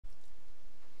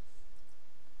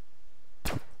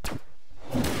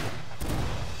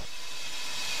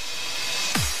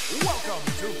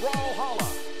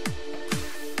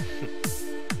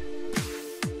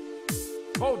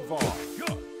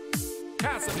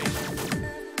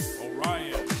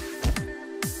Orion,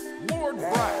 Lord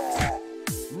Brat,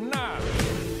 Nav,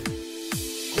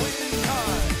 Queen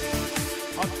Kai,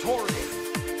 Hattori,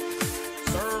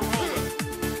 Sir Roland,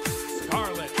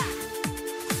 Scarlet,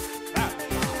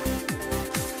 Batman,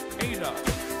 Ada,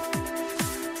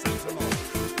 Sentinel,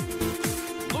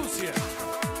 Lucian.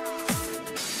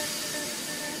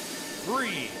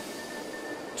 3,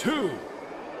 2,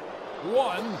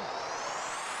 1,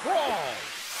 brawl!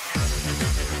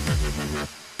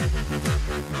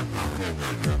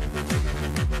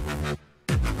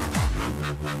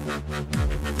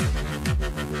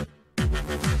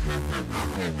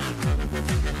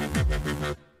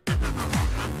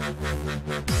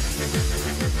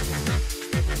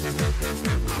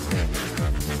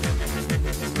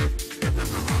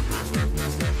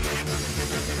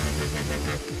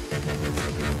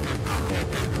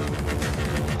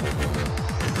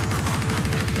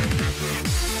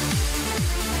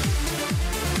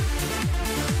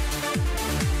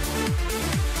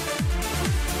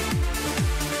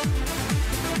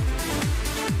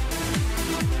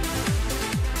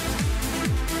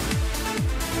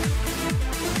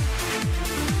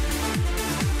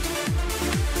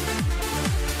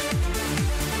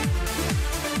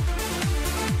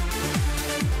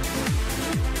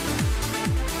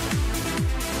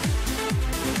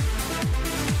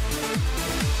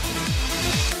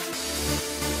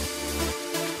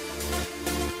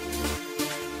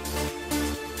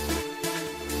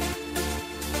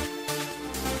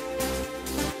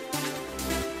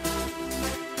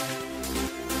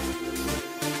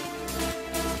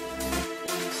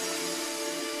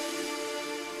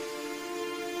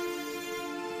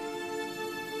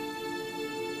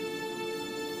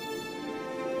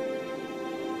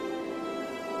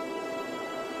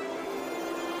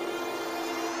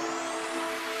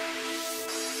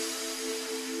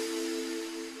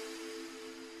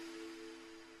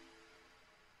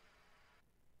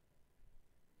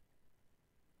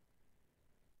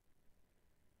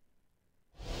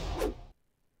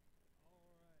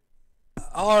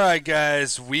 Alright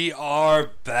guys, we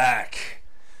are back.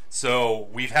 So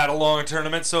we've had a long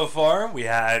tournament so far. We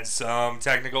had some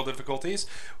technical difficulties,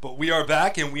 but we are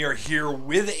back and we are here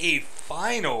with a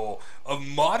final of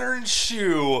Modern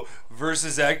Shu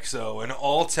versus EXO, an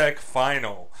all-tech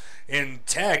final. And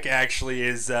Tech actually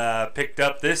is picked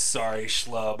up this sorry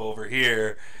schlub over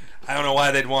here. I don't know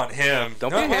why they'd want him.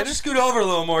 Don't be a hater. Just scoot over a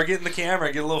little more, get in the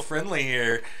camera, get a little friendly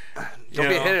here. Don't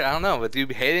be a hater. I don't know, with you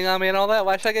hating on me and all that,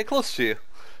 why should I get close to you?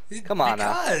 Come on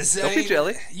because, now. Don't be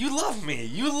jelly. You love me.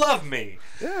 You love me.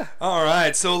 Yeah. All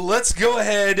right, so let's go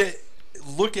ahead,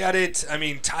 look at it. I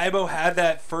mean, Taibo had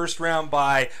that first round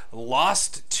bye,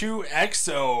 lost to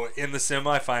EXO in the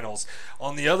semifinals.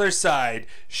 On the other side,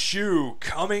 Shu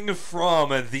coming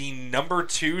from the number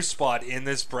 2 spot in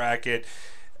this bracket,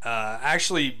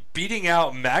 actually beating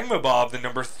out Magma Bob, the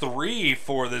number 3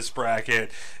 for this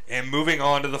bracket, and moving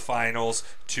on to the finals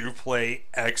to play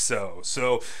EXO.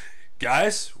 So,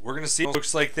 guys, we're going to see. It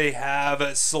looks like they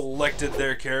have selected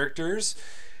their characters.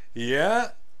 Yeah,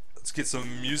 let's get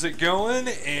some music going,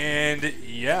 and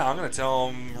yeah, I'm going to tell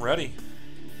them ready.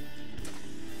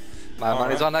 My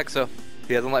money's on EXO.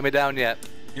 He hasn't let me down yet.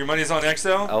 Your money's on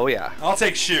EXO? Oh, yeah. I'll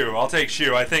take Shu. I'll take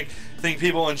Shu. I think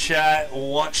people in chat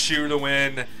want Shu to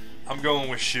win. I'm going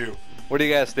with Shu. What do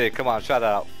you guys think? Come on, shout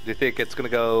out. Do you think it's going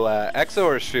to go EXO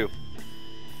or Shu?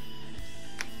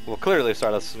 Well, clearly,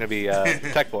 Stardust is going to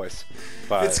be Tech Boys.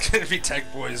 But it's going to be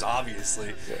Tech Boys,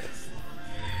 obviously. Yeah.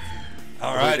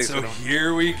 All right, so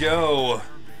here we go.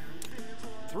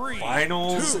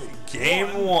 Finals,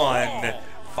 game 1.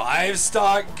 5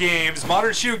 stock games.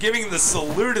 Modern Shu giving the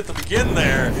salute at the begin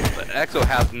there. But EXO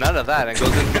has none of that and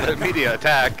goes into the immediate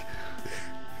attack.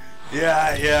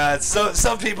 Yeah. So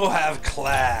some people have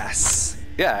class.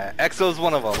 Yeah, EXO's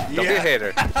one of them. Don't be a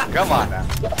hater. Come on now.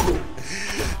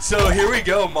 So here we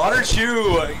go. Modern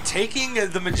Shu taking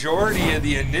the majority of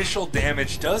the initial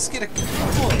damage, does get a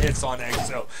couple of hits on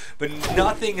EXO, but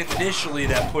nothing initially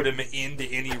that put him into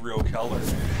any real color.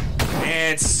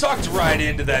 And sucked right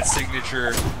into that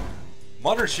signature.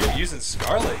 Modern Shu using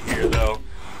Scarlet here though.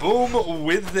 Boom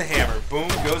with the hammer. Boom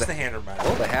goes the hammer.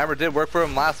 Well, the hammer did work for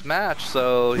him last match,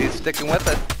 so he's sticking with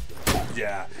it.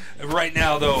 Yeah. Right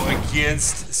now, though,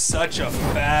 against such a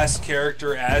fast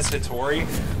character as Hattori,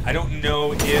 I don't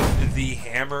know if the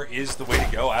hammer is the way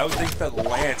to go. I would think that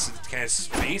Lance, kind of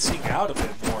spacing out a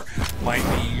bit more, might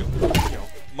be,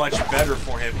 much better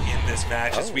for him in this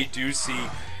match, as we do see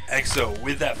EXO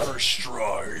with that first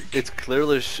strike. It's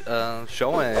clearly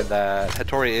showing that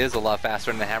Hattori is a lot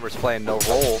faster and the hammer's playing no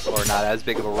role, or not as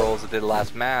big of a role as it did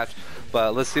last match.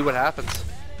 But let's see what happens.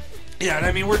 Yeah, and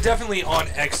I mean, we're definitely on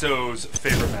EXO's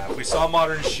favorite map. We saw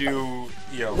Modern Shu,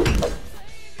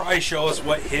 probably show us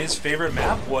what his favorite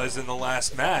map was in the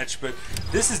last match, but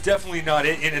this is definitely not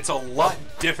it, and it's a lot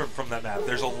different from that map.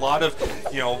 There's a lot of,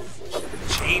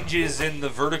 changes in the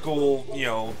vertical,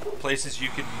 places you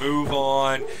can move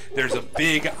on. There's a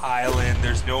big island.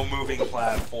 There's no moving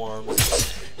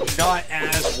platforms. Not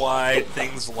as wide,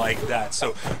 things like that.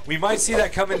 So we might see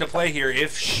that come into play here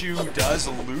if Shu does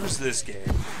lose this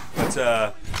game.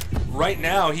 But right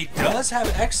now, he does have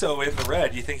EXO in the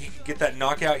red. You think he can get that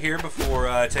knockout here before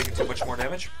taking too much more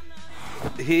damage?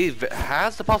 He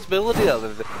has the possibility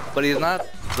of it, but he's not.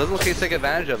 Doesn't look like he's taking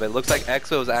advantage of it. Looks like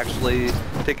EXO is actually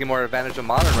taking more advantage of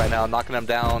Modern right now, knocking him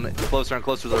down closer and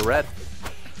closer to the red.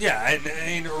 Yeah,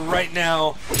 and right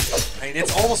now,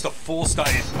 it's almost a full stock.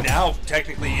 It now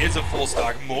technically is a full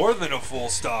stock, more than a full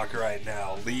stock right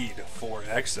now. Lead for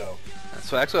EXO.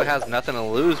 So EXO has nothing to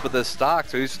lose with this stock,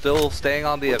 so he's still staying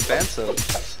on the offensive.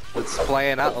 It's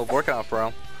playing out, working out for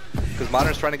him. Because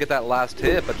Modern's trying to get that last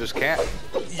hit, but just can't.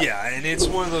 Yeah, and it's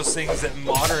one of those things that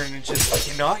Modern just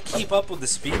cannot keep up with the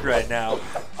speed right now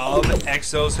of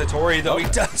EXO's Hattori, though he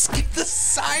does get the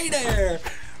side air.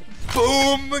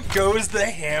 Boom goes the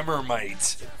hammer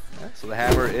mite. So the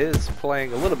hammer is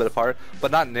playing a little bit of part,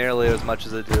 but not nearly as much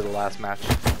as it did the last match.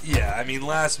 Yeah, I mean,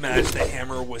 last match the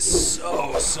hammer was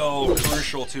so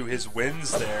crucial to his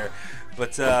wins there.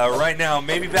 But right now,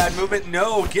 maybe bad movement.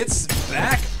 No, gets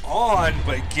back on,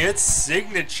 but gets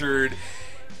signatured.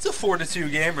 It's a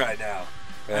 4-2 game right now.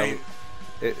 Yeah, I mean,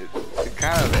 it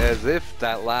kind of as if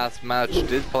that last match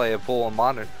did play a pull on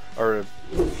Modern, or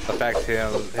affect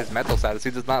his mental status. He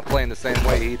does not play in the same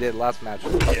way he did last match.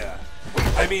 Yeah.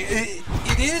 I mean,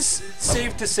 it is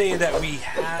safe to say that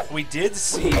we did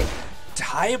see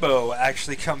Taibo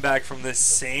actually come back from the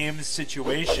same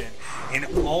situation and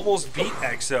almost beat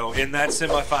EXO in that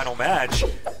semifinal match,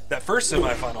 that first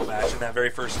semifinal match in that very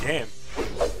first game.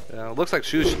 It looks like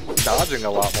Shu's dodging a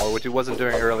lot more, which he wasn't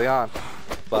doing early on,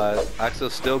 but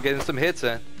EXO's still getting some hits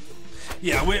in.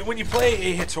 Yeah, when you play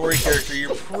a Hattori character,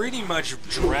 you're pretty much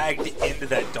dragged into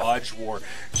that dodge war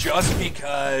just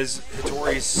because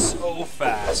Hattori is so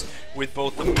fast with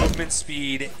both the movement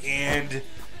speed and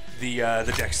the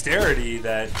dexterity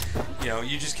that,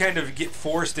 you just kind of get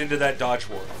forced into that dodge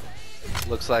war.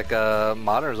 Looks like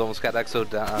Modern's almost got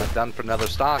EXO done for another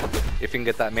stock if he can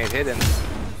get that main hit in.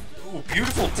 Ooh,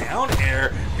 beautiful down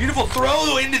air, beautiful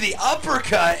throw into the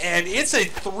uppercut, and it's a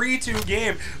 3-2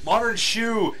 game. Modern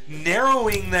Shu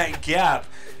narrowing that gap,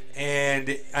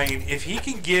 and I mean, if he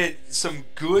can get some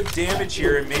good damage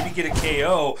here and maybe get a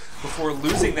KO before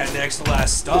losing that next to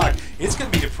last stock, it's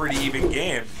going to be a pretty even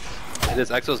game. It is.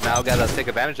 EXO's now got to take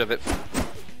advantage of it.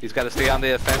 He's got to stay on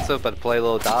the offensive but play a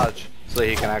little dodge so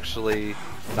he can actually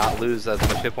not lose as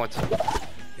much hit points.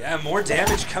 Yeah, more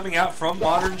damage coming out from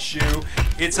Modern Shu.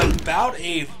 It's about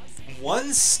a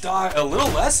a little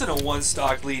less than a one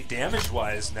stock lead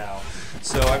damage-wise now.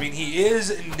 So, I mean, he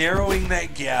is narrowing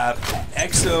that gap.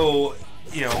 EXO,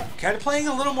 kind of playing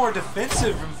a little more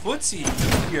defensive and footsie,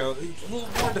 a little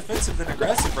more defensive than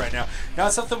aggressive right now.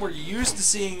 Not something we're used to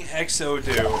seeing EXO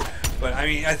do, but I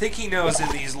mean, I think he knows in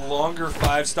these longer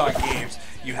 5-stock games,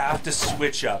 you have to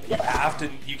switch up.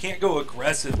 You can't go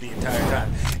aggressive the entire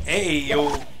time. A,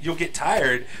 you'll get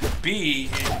tired. B,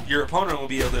 your opponent will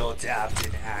be able to adapt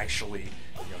and actually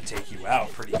take you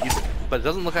out pretty easily. But it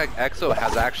doesn't look like EXO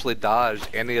has actually dodged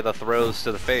any of the throws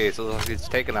to the face. It looks like he's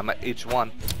taken them each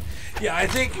one. Yeah, I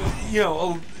think,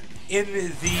 in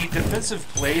the defensive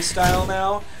play style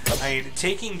now, I mean,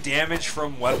 taking damage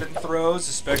from weapon throws,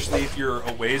 especially if you're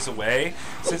a ways away,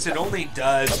 since it only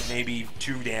does maybe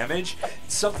 2 damage,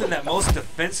 it's something that most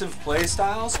defensive play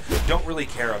styles don't really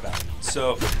care about.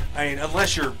 So, I mean,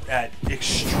 unless you're at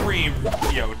extreme,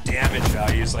 damage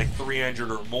values like 300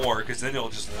 or more, because then it'll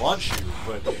just launch you.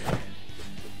 But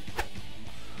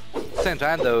at the same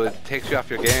time, though, it takes you off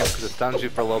your game because it stuns you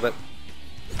for a little bit.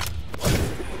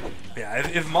 Yeah,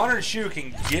 if Modern Shu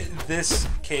can get this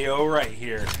KO right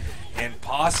here and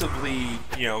possibly,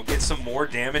 get some more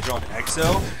damage on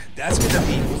EXO, that's going to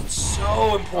be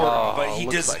so important. But he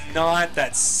does not.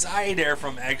 That side air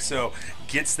from EXO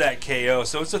gets that KO.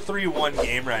 So it's a 3-1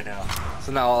 game right now.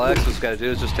 So now all EXO's got to do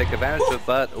is just take advantage of it,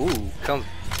 but, comes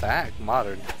back,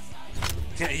 Modern.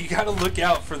 Yeah, you got to look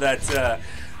out for that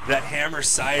hammer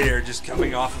side air just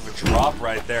coming off of a drop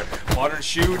right there. Modern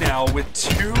Shu now with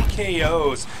 2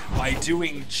 KOs by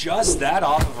doing just that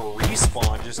off of a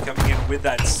respawn, just coming in with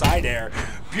that side air.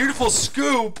 Beautiful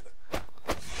scoop.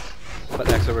 But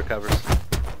EXO recovers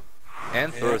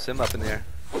and throws him up in the air.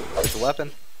 Gets a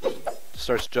weapon.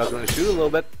 Starts juggling Shu a little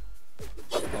bit.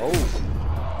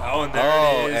 Oh, and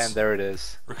there it is. And there it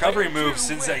is. Recovery move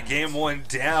sends that game 1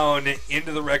 down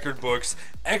into the record books.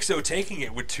 EXO taking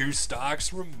it with 2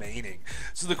 stocks remaining.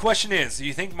 So the question is, do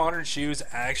you think Modern Shu is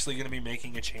actually going to be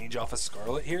making a change off of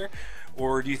Scarlet here?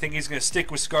 Or do you think he's going to stick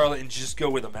with Scarlet and just go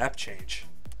with a map change?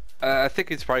 I think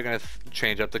he's probably going to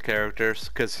change up the characters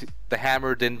because the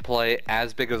hammer didn't play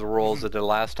as big of a role as it did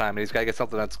last time. And he's got to get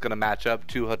something that's going to match up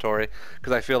to Hattori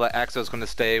because I feel that EXO is going to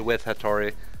stay with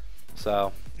Hattori.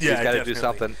 So yeah, he's got to do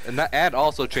something. And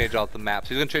also change out the maps.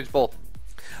 He's going to change both.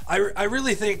 I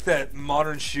really think that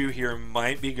Modern Shu here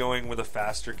might be going with a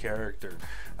faster character.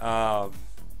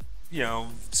 You know,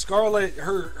 Scarlet,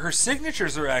 her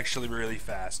signatures are actually really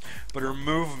fast, but her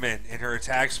movement and her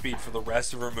attack speed for the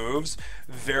rest of her moves,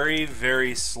 very,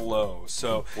 very slow.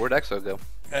 So where'd EXO go?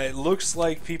 It looks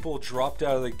like people dropped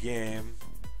out of the game.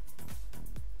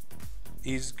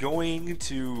 He's going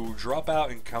to drop out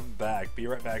and come back. Be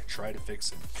right back, try to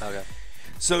fix it. Okay.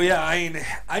 So yeah, I mean,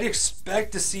 I'd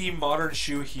expect to see Modern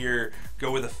Shu here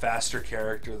go with a faster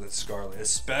character than Scarlet,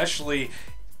 especially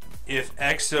if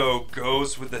EXO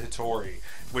goes with the Hattori,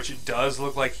 which it does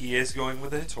look like he is going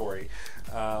with the Hattori.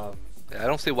 I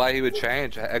don't see why he would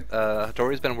change.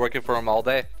 Hattori's been working for him all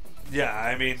day. Yeah,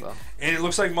 I mean, and it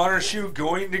looks like Modern Shu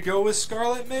going to go with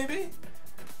Scarlet, maybe?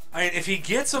 I mean, if he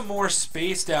gets a more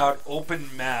spaced out open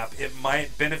map, it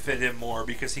might benefit him more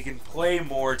because he can play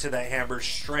more to that hammer's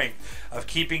strength of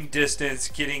keeping distance,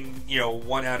 getting, you know,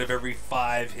 1 out of every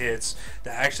 5 hits.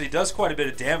 That actually does quite a bit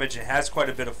of damage and has quite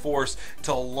a bit of force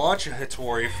to launch a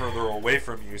Hattori further away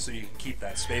from you so you can keep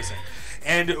that spacing.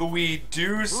 And we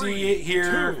do see it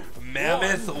here.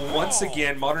 Mammoth once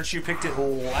again. Modern Shu picked it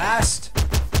last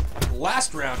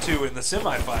round too in the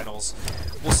semifinals.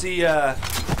 We'll see.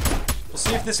 We'll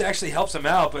see if this actually helps him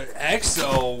out, but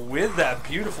EXO with that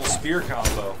beautiful spear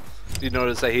combo. You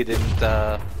notice that he didn't do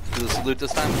the salute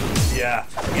this time? Yeah,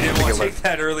 he didn't want to take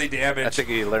that early damage. I think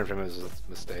he learned from his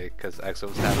mistake because EXO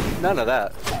was having none of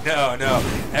that. No,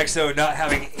 EXO not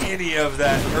having any of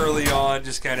that early on,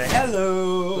 just kind of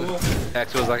hello.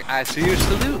 EXO was like, I see your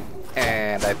salute,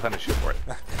 and I punish you for it.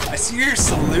 I see your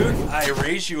salute, I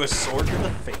raise you a sword to the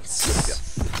face.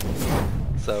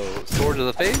 Yes. So, sword to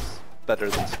the face, better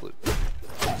than salute.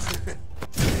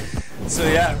 So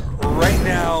yeah, right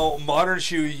now, Modern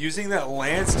Shu using that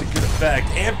lance to good effect,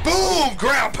 and boom,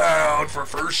 ground pound for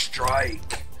first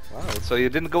strike. Wow, so you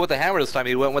didn't go with the hammer this time,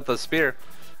 he went with the spear.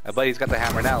 But he's got the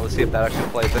hammer now, let's see if that actually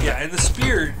plays in. Yeah, and the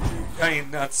spear, I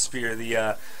mean, not the spear,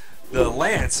 the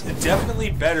lance, definitely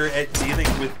better at dealing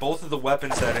with both of the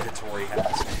weapons that a Hattori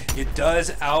has. It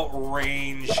does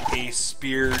outrange a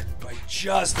spear by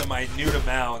just a minute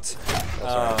amount,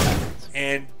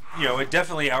 and you know, it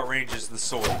definitely outranges the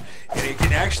sword. And it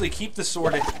can actually keep the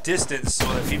sword at distance so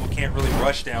that people can't really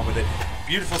rush down with it.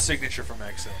 Beautiful signature from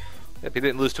EXO. Yep, he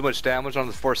didn't lose too much damage on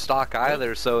the 4th stock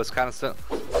either, so it's kind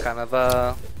of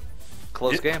a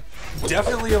close game.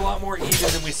 Definitely a lot more even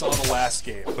than we saw in the last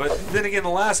game. But then again, the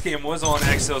last game was on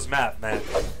EXO's map, man.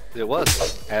 It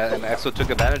was, and EXO took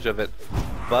advantage of it.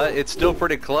 But it's still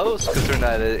pretty close considering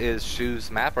that it is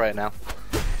Shu's map right now.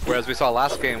 Whereas we saw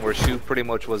last game where Shu pretty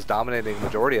much was dominating the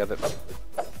majority of it.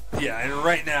 Yeah, and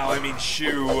right now, I mean,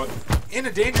 Shu in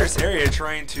a dangerous area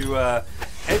trying to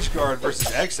edge guard versus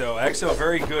EXO. EXO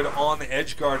very good on the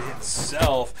edge guard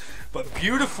himself, but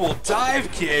beautiful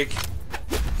dive kick.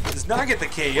 Does not get the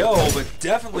KO, but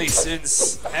definitely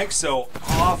sends EXO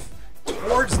off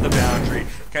towards the boundary.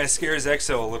 Kind of scares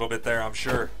EXO a little bit there, I'm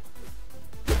sure.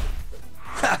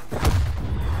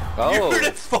 Oh.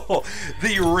 Beautiful!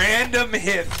 The random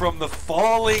hit from the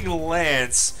falling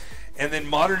lance, and then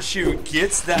Modern Shu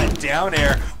gets that down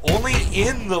air, only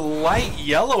in the light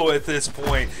yellow at this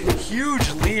point.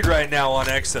 Huge lead right now on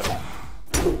EXO.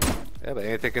 Yeah, but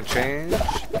anything can change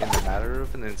in a matter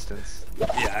of an instance.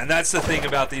 Yeah, and that's the thing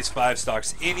about these 5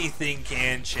 stocks. Anything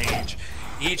can change.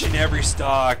 Each and every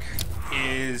stock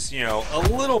is, you know, a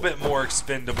little bit more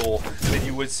expendable than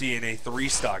you would see in a 3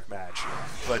 stock match.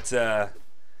 But,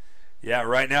 yeah,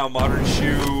 right now, Modern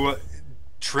Shu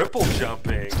triple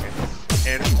jumping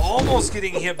and almost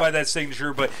getting hit by that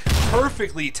signature, but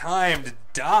perfectly timed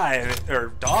dive or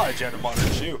dodge out of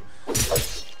Modern Shu.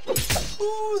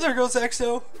 Ooh, there goes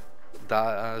EXO.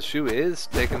 Shu is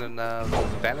taking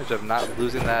advantage of not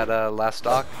losing that last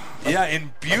stock. Yeah,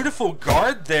 and beautiful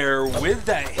guard there with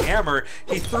that hammer.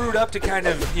 He threw it up to kind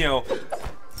of, you know,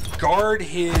 guard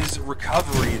his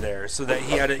recovery there so that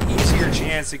he had an easier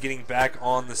chance of getting back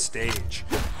on the stage.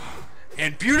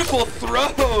 And beautiful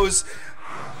throws.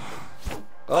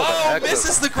 Oh,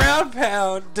 misses the ground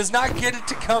pound. Does not get it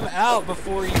to come out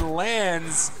before he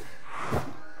lands.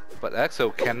 But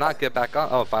EXO cannot get back on.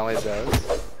 Oh, finally it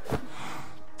does.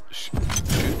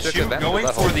 took Shoot, advantage of going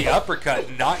that for hold. the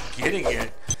uppercut, not getting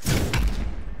it.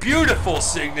 Beautiful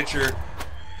signature.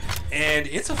 And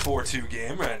it's a 4-2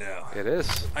 game right now. It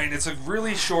is. I mean, it's a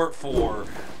really short 4,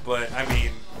 but I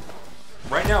mean,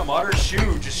 right now, Modern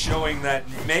Shoe just showing that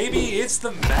maybe it's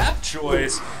the map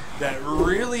choice that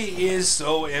really is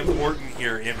so important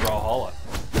here in Brawlhalla.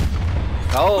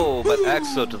 Oh, but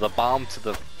Exo to the bomb to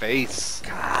the face.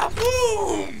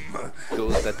 Kaboom!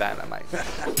 Goes the dynamite.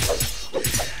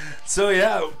 So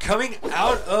yeah, coming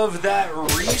out of that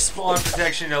respawn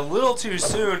protection a little too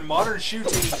soon, Modern Shoe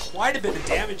taking quite a bit of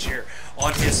damage here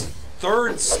on his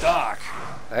 3rd stock.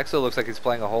 Exo looks like he's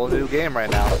playing a whole new game right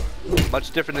now.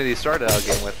 Much different than he started out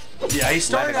game with. Yeah, he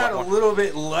started out a little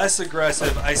bit less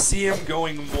aggressive. I see him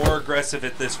going more aggressive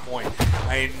at this point.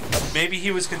 I mean, maybe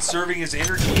he was conserving his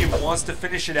energy and wants to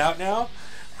finish it out now.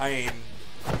 I mean,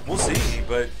 we'll see.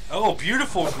 But oh,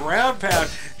 beautiful ground pound.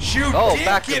 Shoot, Oh, did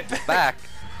back get to back.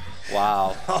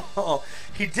 Wow. Oh,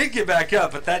 he did get back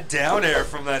up, but that down air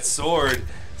from that sword,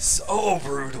 so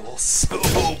brutal, so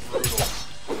brutal.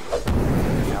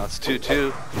 Now it's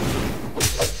 2-2.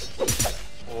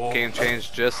 Oh. Game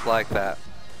changed just like that.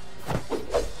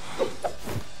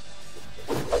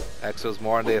 Exo's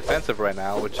more on the offensive right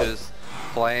now, which is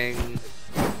playing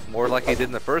more like he did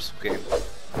in the first game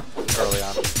early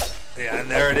on. Yeah,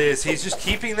 and there it is. He's just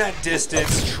keeping that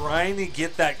distance, trying to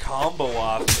get that combo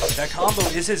off. That combo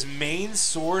is his main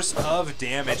source of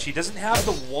damage. He doesn't have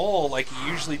the wall like he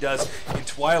usually does in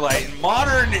Twilight. And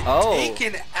Modern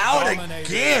taken out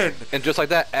again. And just like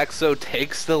that, Exo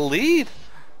takes the lead.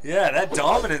 Yeah, that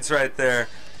dominance right there.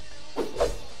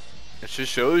 It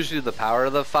just shows you the power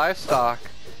of the 5-stock.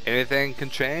 Anything can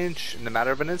change in a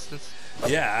matter of an instance.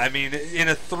 Yeah, I mean, in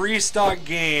a 3-stock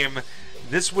game,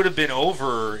 this would have been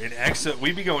over in Exo.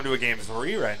 We'd be going to a game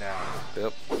 3 right now.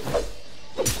 Yep.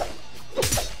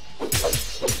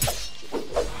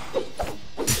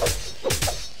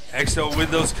 Exo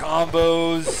with those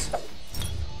combos.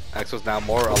 Exo's now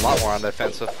a lot more on the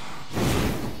offensive.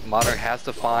 Modern has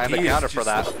to find a counter for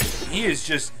that. He is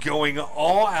just going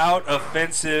all out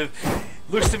offensive.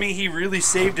 Looks to me he really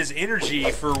saved his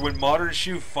energy for when Modern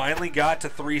Shoe finally got to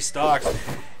 3 stocks.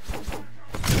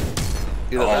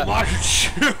 Modern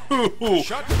Shoe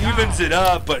evens it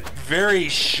up, but very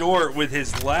short with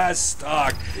his last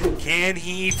stock. Can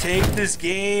he take this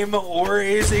game, or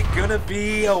is it gonna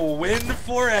be a win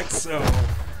for Exo?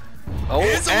 Oh,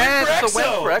 It's a and win for it's a win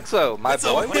Exo. for Exo. My It's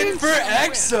boy a win for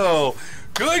Exo.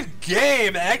 Good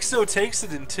game. Exo takes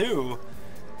it in 2.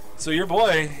 So your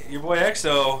boy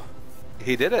Exo.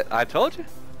 He did it. I told you.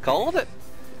 Called it.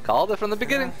 Called it from the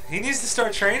beginning. He needs to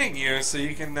start training you so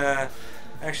you can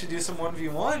actually do some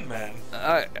 1v1, man.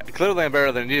 Clearly I'm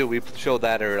better than you. We showed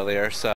that earlier, so.